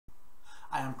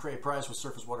Hi, I'm Craig Price with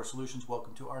Surface Water Solutions.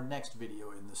 Welcome to our next video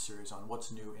in this series on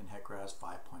what's new in HEC-RAS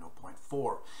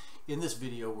 5.0.4. In this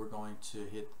video, we're going to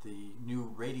hit the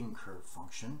new rating curve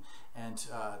function, and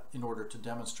in order to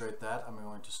demonstrate that, I'm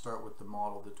going to start with the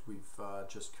model that we've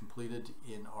just completed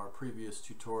in our previous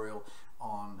tutorial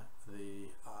on the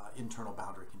internal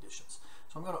boundary conditions.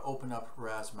 So I'm going to open up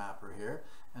RAS Mapper here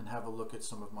and have a look at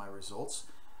some of my results.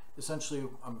 Essentially,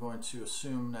 I'm going to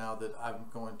assume now that I'm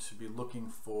going to be looking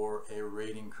for a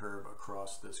rating curve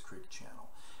across this creek channel.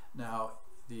 Now,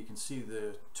 you can see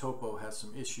the topo has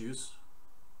some issues,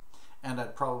 and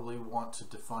I'd probably want to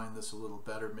define this a little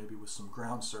better, maybe with some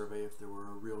ground survey if there were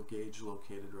a real gauge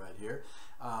located right here,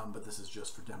 but this is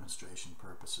just for demonstration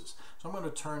purposes. So I'm going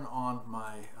to turn on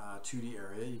my 2D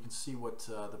area. You can see what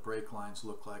the break lines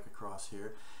look like across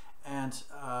here. And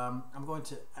I'm going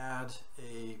to add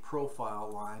a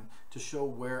profile line to show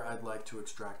where I'd like to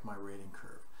extract my rating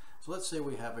curve. So let's say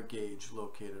we have a gauge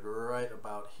located right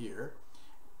about here.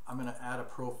 I'm going to add a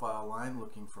profile line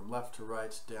looking from left to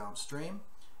right downstream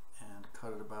and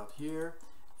cut it about here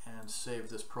and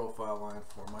save this profile line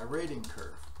for my rating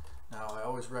curve. Now, I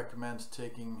always recommend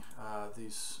taking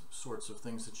these sorts of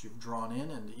things that you've drawn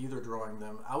in and either drawing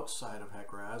them outside of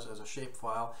HEC-RAS as a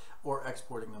shapefile or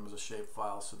exporting them as a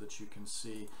shapefile so that you can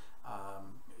see,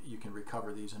 you can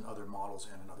recover these in other models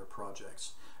and in other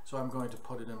projects. So I'm going to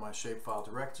put it in my shapefile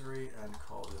directory and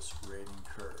call this rating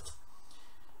curve.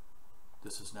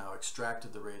 This has now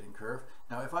extracted the rating curve.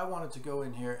 Now, if I wanted to go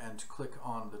in here and click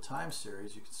on the time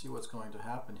series, you can see what's going to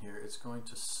happen here. It's going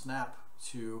to snap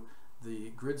to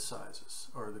the grid sizes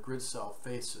or the grid cell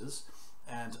faces,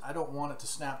 and I don't want it to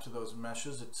snap to those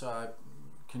meshes. It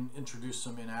can introduce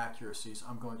some inaccuracies.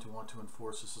 I'm going to want to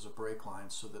enforce this as a break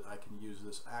line so that I can use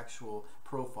this actual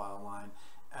profile line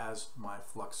as my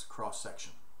flux cross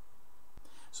section.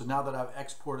 So now that I've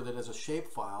exported it as a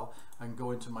shapefile, I can go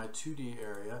into my 2D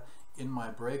area, in my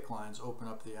break lines, open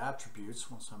up the attributes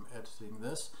once I'm editing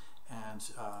this, and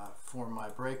for my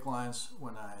break lines,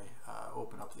 when I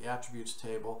open up the attributes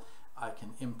table, I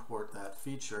can import that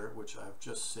feature, which I've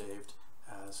just saved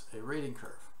as a rating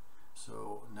curve.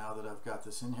 So now that I've got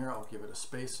this in here, I'll give it a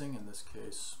spacing, in this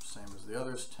case, same as the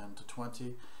others, 10 to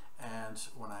 20. And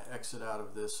when I exit out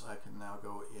of this, I can now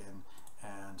go in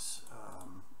and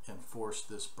enforce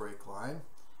this break line.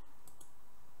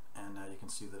 And now you can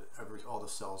see that all the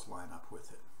cells line up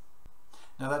with it.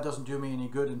 Now, that doesn't do me any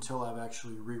good until I've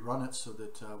actually rerun it so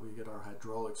that we get our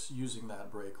hydraulics using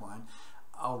that break line.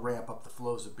 I'll ramp up the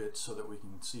flows a bit so that we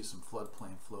can see some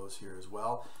floodplain flows here as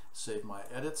well. Save my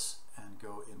edits and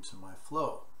go into my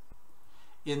flow.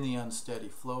 In the unsteady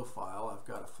flow file, I've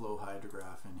got a flow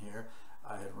hydrograph in here.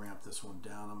 I had ramped this one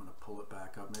down. I'm going to pull it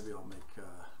back up. Maybe I'll make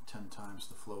 10 times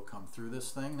the flow come through this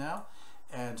thing now.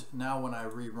 And now when I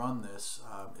rerun this,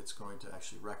 it's going to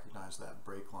actually recognize that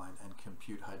break line and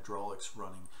compute hydraulics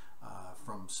running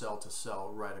from cell to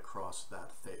cell right across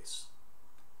that face.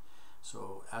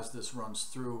 So as this runs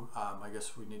through, I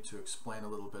guess we need to explain a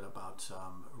little bit about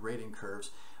rating curves.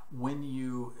 When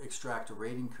you extract a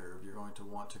rating curve, you're going to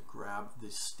want to grab the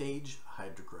stage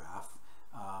hydrograph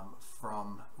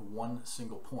from one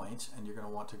single point, and you're going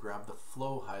to want to grab the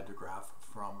flow hydrograph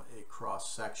from a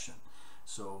cross section.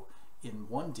 So in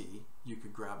 1D, you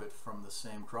could grab it from the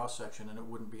same cross section and it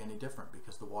wouldn't be any different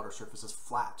because the water surface is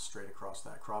flat straight across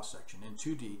that cross section. In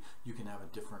 2D, you can have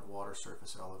a different water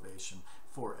surface elevation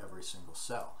for every single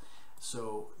cell.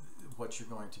 So what you're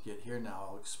going to get here now,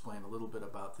 I'll explain a little bit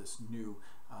about this new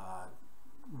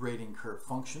rating curve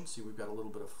function. See, we've got a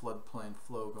little bit of floodplain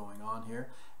flow going on here.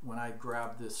 When I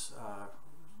grab this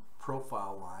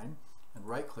profile line and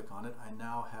right click on it, I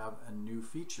now have a new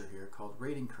feature here called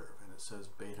rating curve, and it says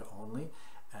beta only,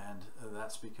 and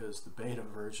that's because the beta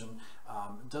version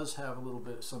does have a little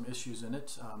bit some issues in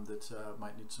it that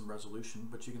might need some resolution,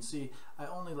 but you can see I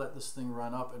only let this thing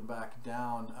run up and back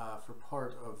down for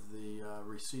part of the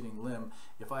receding limb.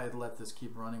 If I had let this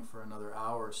keep running for another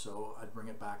hour or so, I'd bring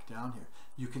it back down here.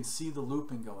 You can see the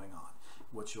looping going on.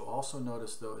 What you'll also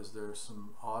notice though is there's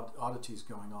some oddities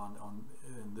going on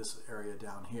in this area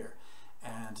down here.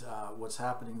 And what's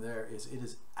happening there is it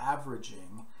is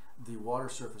averaging the water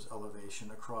surface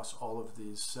elevation across all of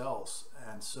these cells,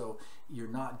 and so you're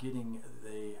not getting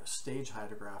the stage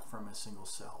hydrograph from a single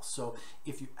cell. So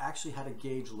if you actually had a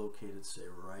gauge located, say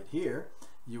right here,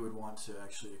 you would want to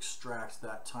actually extract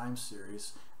that time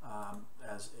series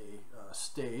as a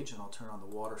stage, and I'll turn on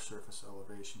the water surface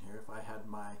elevation here. If I had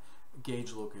my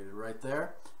gauge located right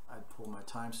there, I'd pull my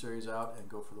time series out and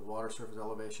go for the water surface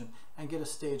elevation and get a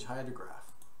stage hydrograph.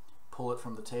 Pull it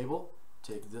from the table,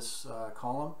 take this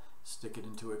column, stick it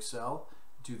into Excel,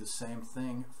 do the same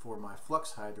thing for my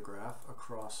flux hydrograph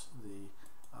across the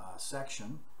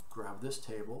section. Grab this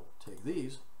table, take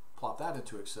these, plot that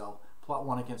into Excel, plot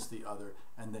one against the other,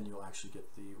 and then you'll actually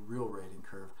get the real rating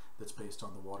curve that's based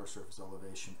on the water surface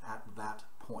elevation at that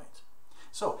point.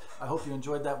 So I hope you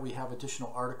enjoyed that. We have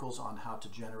additional articles on how to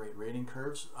generate rating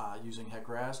curves using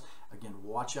HEC-RAS. Again,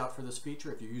 watch out for this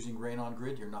feature. If you're using rain on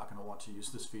grid, you're not going to want to use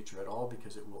this feature at all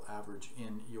because it will average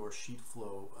in your sheet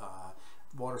flow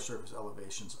water surface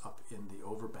elevations up in the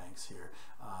overbanks here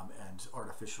and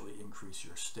artificially increase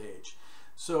your stage.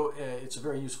 So it's a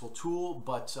very useful tool,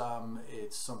 but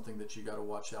it's something that you got to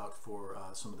watch out for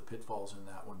some of the pitfalls in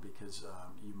that one, because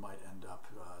you might end up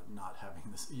not having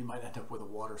this. You might end up with a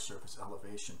water surface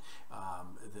elevation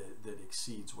that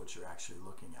exceeds what you're actually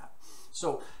looking at.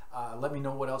 So let me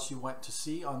know what else you want to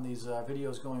see on these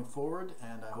videos going forward,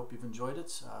 and I hope you've enjoyed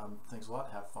it. Thanks a lot.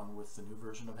 Have fun with the new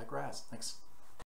version of HEC-RAS. Thanks.